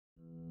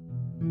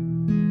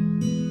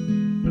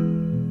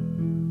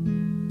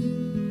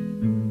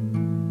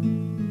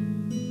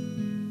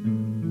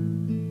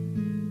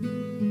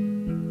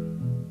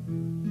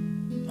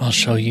I'll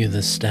show you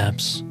the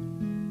steps.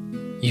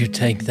 You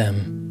take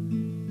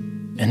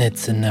them, and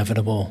it's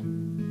inevitable.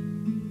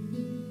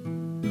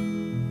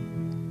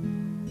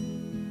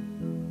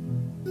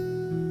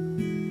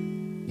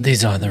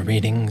 These are the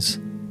readings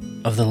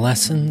of the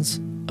lessons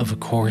of A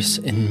Course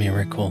in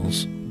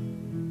Miracles.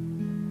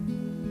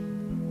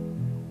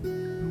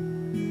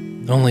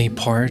 Only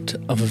part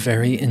of a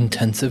very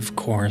intensive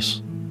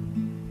course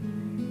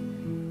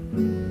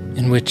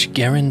in which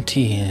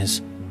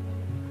guarantees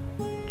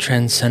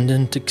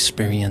transcendent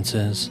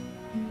experiences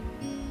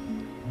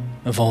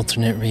of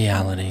alternate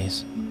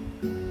realities.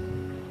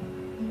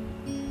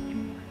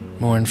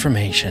 More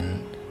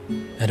information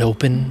at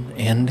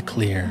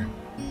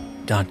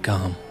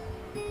openandclear.com.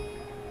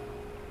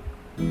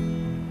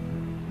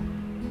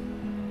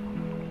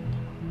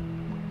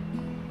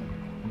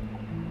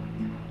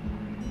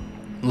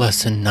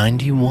 Lesson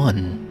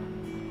 91.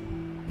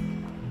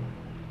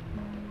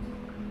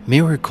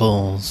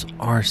 Miracles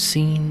are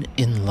seen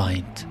in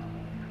light.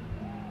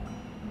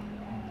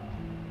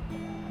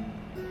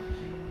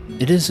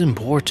 It is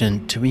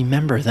important to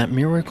remember that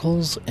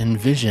miracles and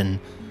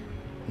vision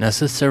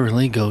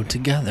necessarily go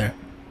together.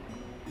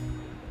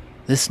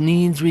 This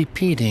needs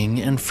repeating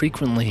and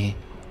frequently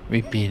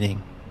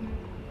repeating.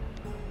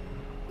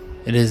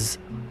 It is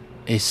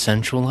a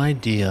central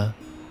idea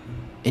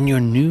in your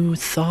new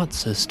thought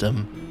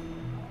system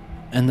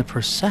and the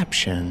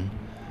perception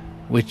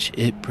which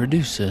it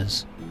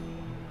produces.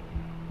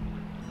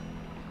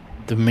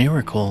 The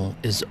miracle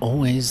is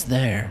always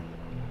there.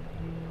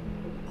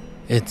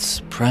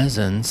 Its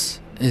presence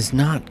is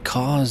not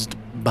caused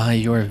by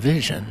your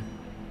vision.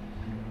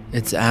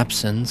 Its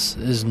absence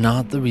is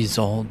not the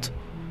result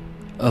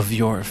of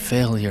your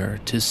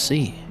failure to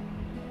see.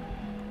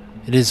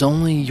 It is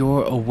only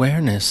your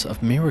awareness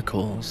of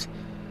miracles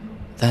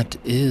that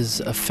is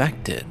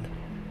affected.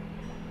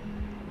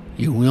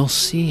 You will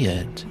see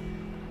it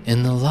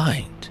in the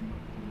light.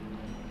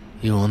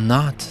 You will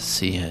not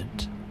see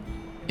it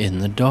in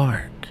the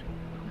dark.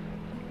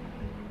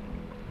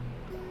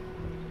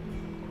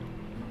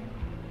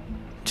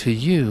 To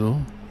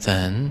you,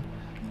 then,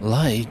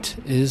 light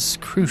is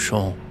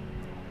crucial.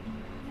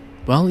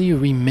 While you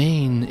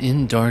remain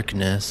in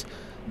darkness,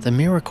 the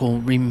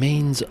miracle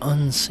remains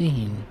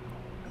unseen.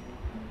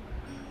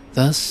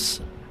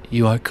 Thus,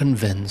 you are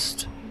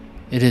convinced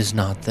it is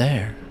not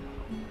there.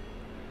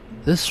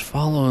 This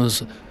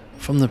follows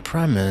from the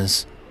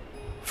premise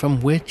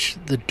from which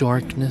the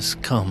darkness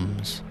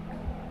comes.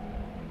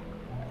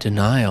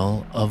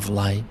 Denial of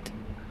light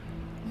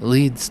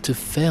leads to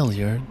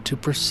failure to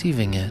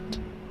perceiving it.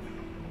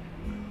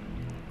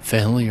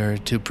 Failure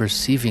to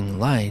perceiving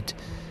light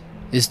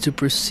is to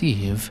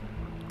perceive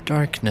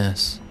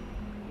darkness.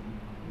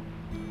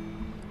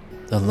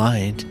 The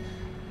light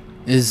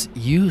is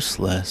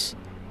useless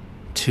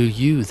to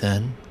you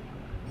then,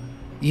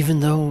 even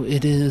though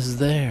it is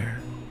there.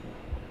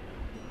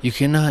 You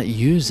cannot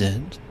use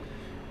it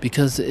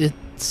because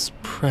its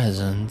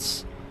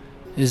presence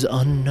is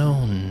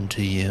unknown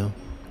to you.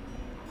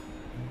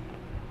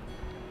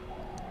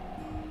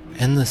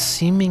 And the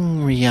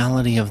seeming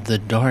reality of the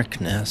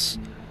darkness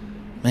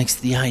makes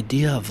the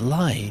idea of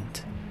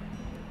light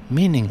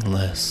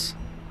meaningless.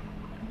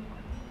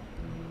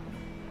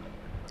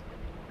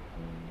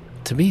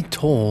 To be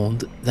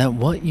told that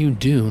what you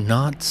do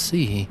not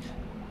see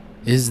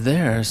is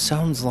there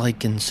sounds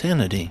like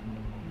insanity.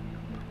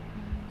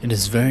 It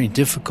is very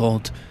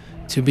difficult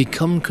to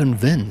become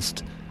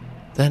convinced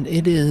that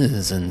it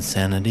is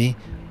insanity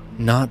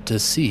not to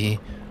see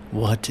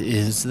what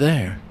is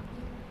there,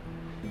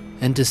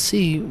 and to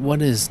see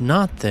what is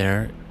not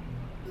there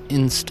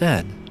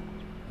instead.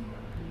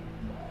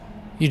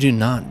 You do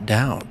not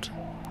doubt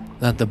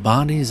that the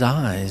body's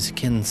eyes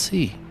can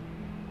see.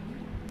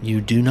 You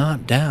do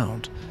not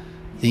doubt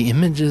the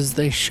images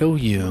they show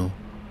you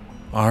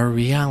are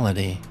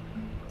reality.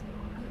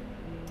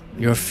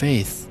 Your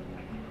faith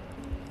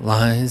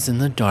lies in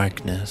the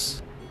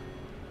darkness,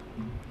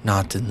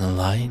 not in the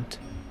light.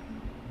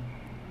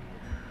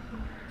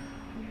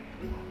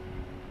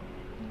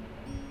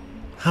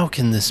 How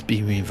can this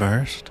be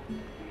reversed?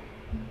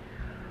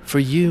 For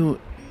you,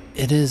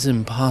 it is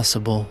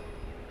impossible,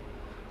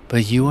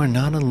 but you are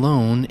not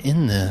alone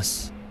in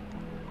this.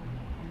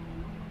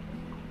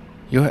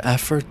 Your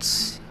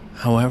efforts,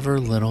 however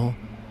little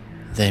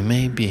they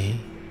may be,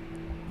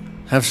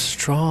 have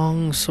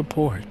strong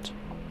support.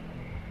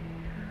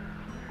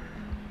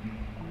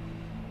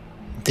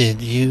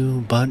 Did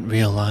you but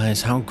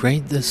realize how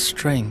great this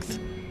strength,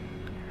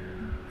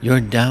 your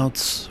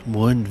doubts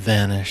would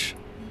vanish.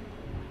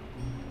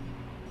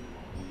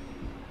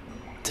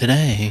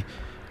 Today,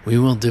 we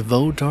will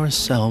devote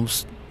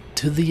ourselves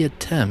to the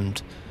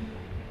attempt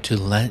to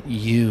let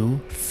you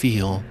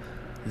feel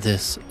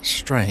this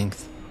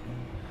strength.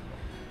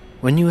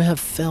 When you have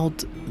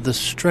felt the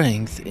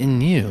strength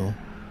in you,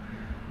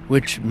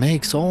 which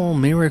makes all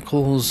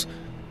miracles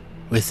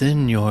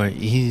within your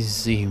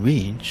easy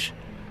reach,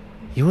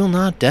 you will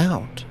not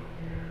doubt.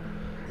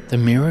 The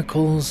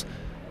miracles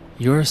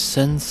your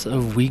sense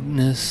of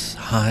weakness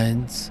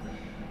hides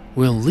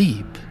will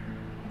leap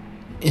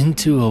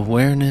into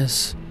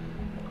awareness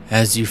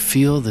as you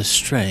feel the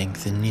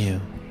strength in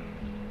you.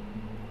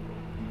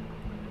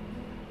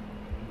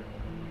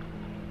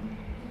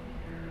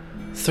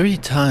 Three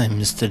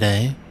times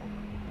today,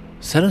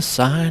 set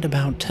aside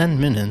about 10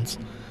 minutes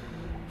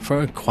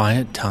for a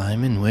quiet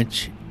time in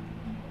which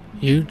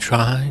you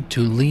try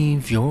to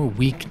leave your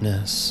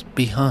weakness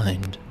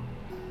behind.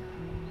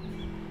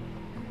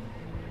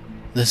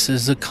 This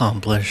is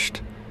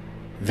accomplished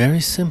very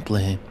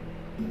simply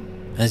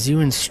as you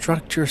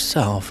instruct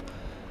yourself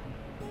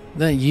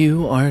that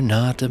you are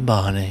not a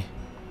body.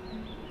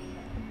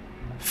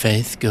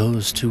 Faith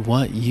goes to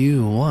what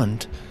you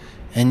want,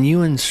 and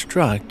you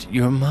instruct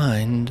your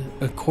mind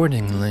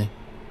accordingly.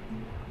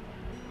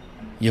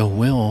 Your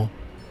will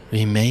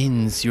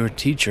remains your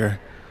teacher,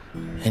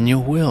 and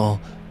your will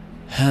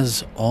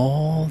has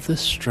all the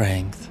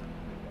strength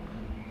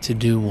to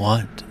do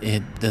what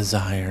it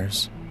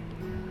desires.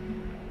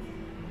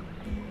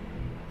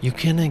 You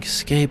can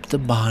escape the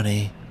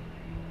body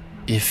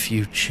if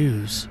you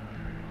choose.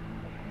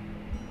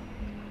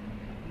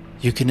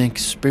 You can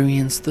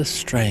experience the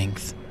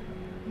strength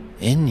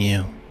in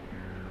you.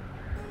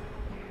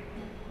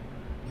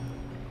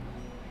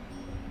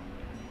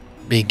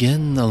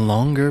 Begin the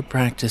longer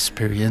practice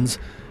periods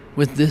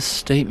with this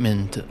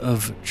statement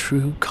of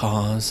true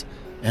cause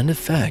and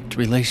effect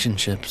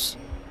relationships.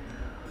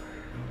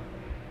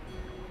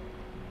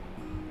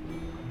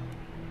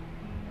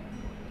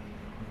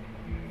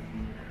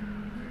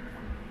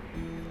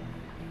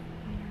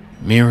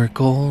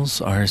 Miracles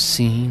are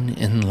seen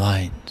in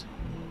light.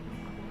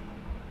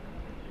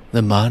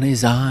 The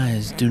body's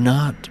eyes do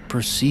not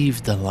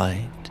perceive the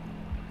light,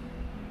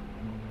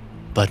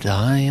 but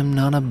I am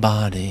not a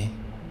body.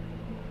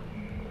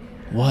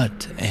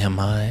 What am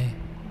I?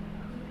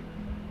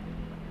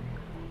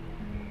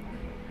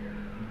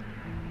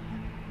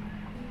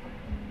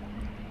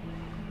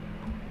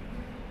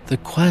 The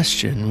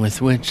question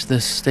with which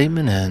this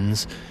statement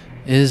ends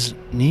is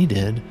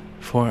needed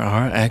for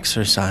our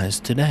exercise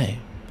today.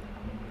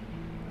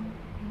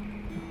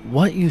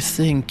 What you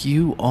think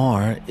you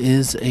are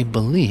is a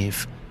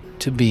belief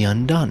to be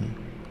undone.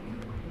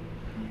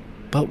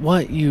 But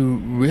what you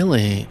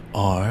really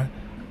are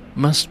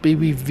must be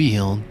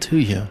revealed to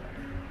you.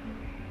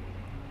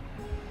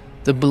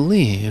 The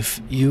belief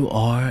you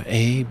are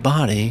a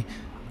body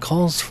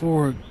calls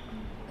for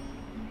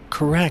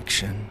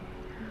correction,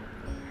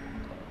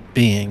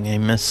 being a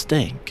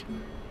mistake.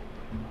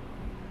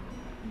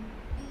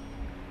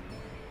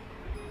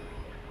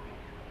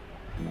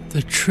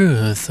 The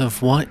truth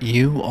of what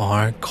you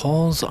are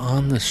calls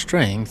on the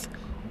strength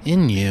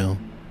in you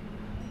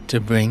to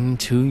bring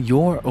to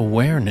your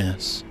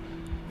awareness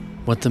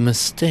what the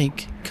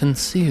mistake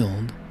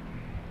concealed.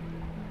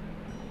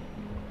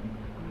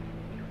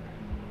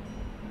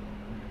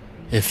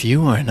 If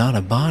you are not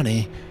a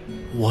body,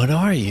 what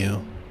are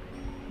you?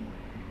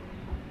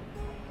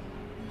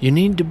 You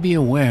need to be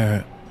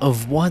aware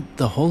of what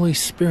the Holy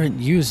Spirit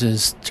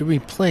uses to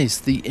replace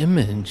the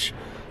image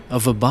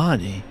of a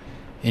body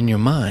in your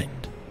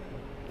mind.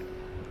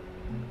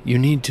 You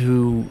need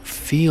to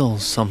feel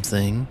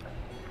something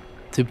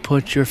to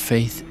put your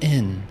faith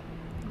in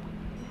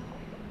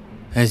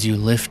as you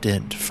lift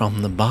it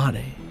from the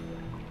body.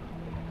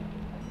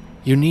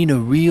 You need a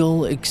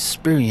real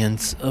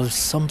experience of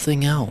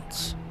something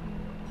else,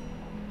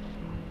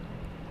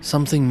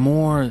 something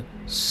more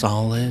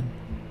solid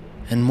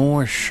and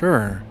more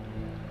sure,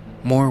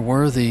 more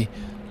worthy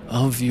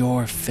of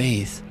your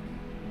faith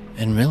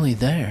and really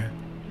there.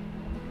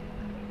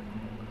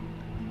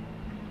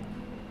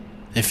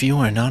 If you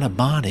are not a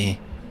body,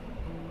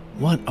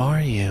 what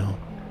are you?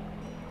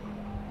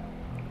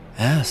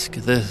 Ask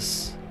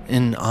this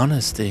in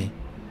honesty,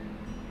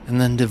 and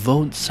then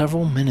devote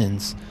several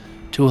minutes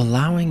to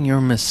allowing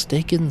your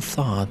mistaken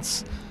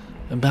thoughts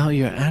about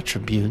your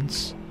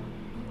attributes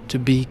to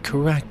be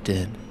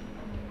corrected,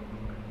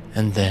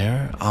 and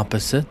their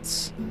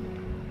opposites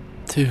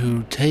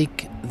to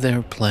take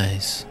their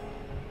place.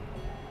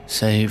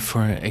 Say,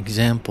 for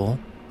example,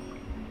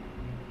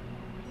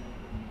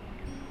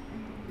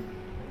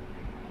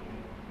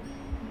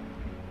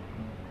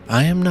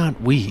 I am not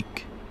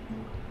weak,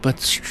 but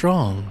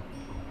strong.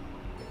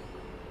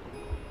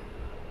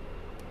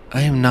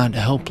 I am not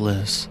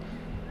helpless,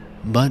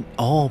 but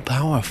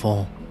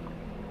all-powerful.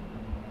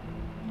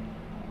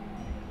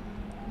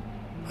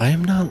 I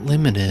am not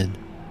limited,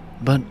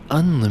 but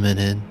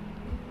unlimited.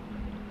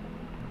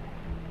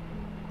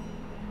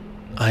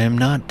 I am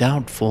not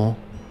doubtful,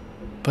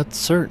 but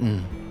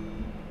certain.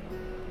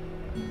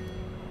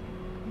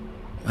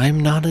 I am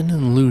not an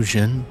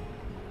illusion,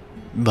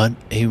 but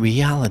a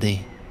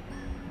reality.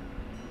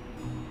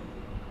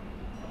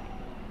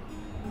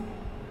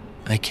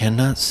 I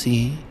cannot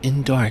see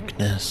in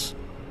darkness,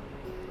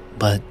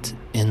 but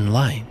in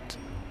light.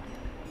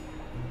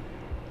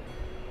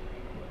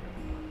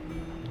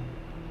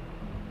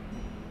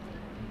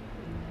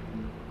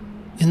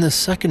 In the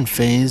second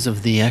phase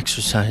of the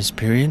exercise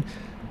period,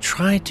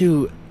 try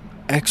to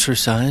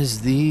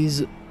exercise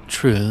these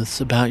truths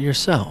about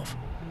yourself.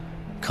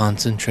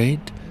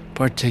 Concentrate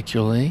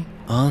particularly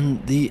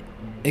on the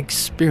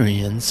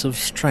experience of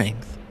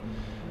strength.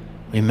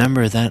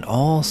 Remember that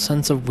all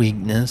sense of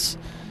weakness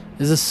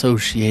is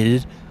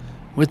associated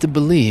with the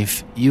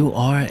belief you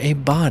are a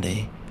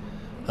body,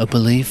 a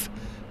belief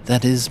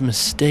that is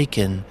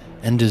mistaken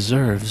and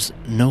deserves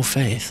no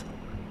faith.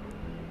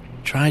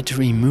 Try to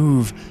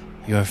remove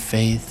your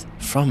faith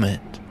from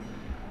it.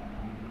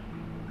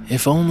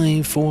 If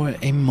only for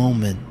a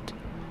moment,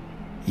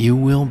 you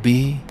will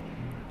be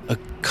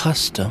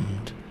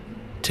accustomed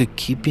to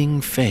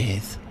keeping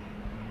faith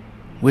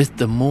with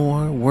the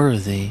more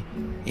worthy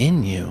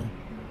in you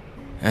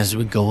as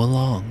we go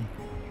along.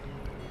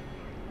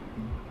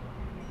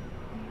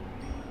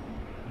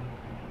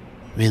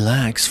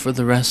 Relax for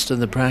the rest of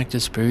the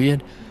practice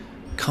period,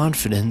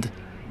 confident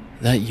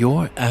that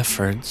your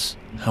efforts,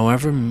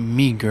 however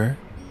meager,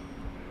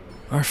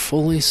 are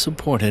fully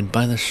supported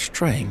by the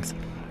strength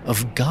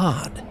of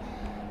God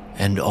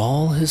and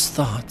all His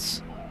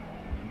thoughts.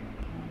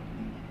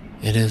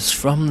 It is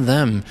from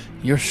them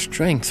your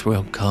strength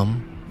will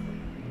come.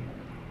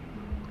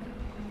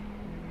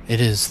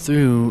 It is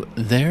through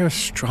their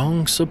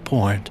strong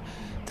support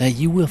that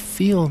you will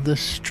feel the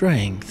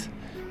strength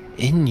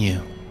in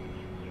you.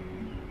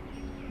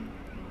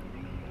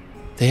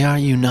 They are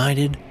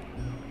united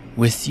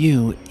with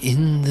you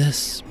in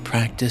this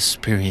practice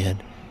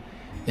period,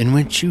 in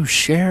which you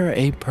share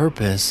a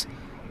purpose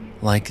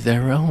like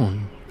their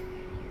own.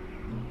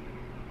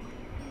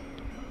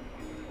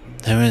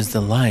 There is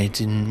the light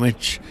in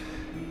which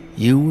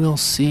you will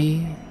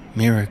see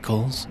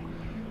miracles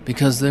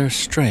because their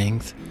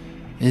strength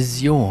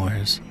is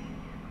yours.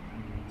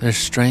 Their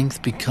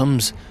strength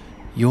becomes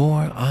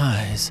your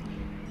eyes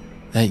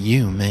that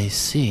you may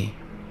see.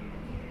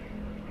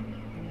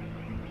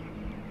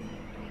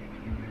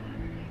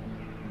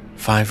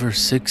 5 or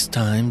 6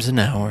 times an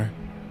hour,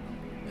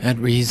 at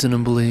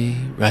reasonably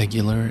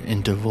regular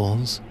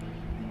intervals,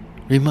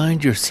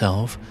 remind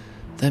yourself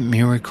that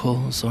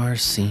miracles are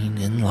seen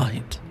in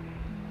light.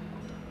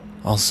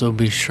 Also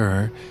be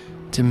sure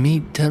to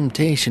meet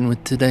temptation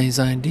with today's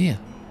idea.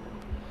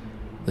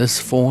 This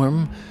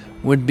form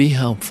would be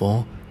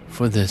helpful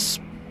for this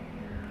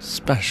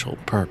special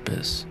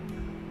purpose.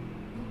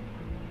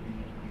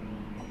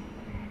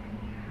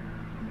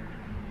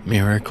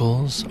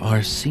 Miracles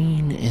are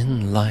seen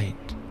in light.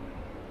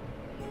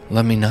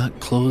 Let me not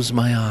close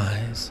my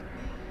eyes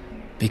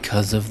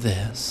because of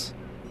this.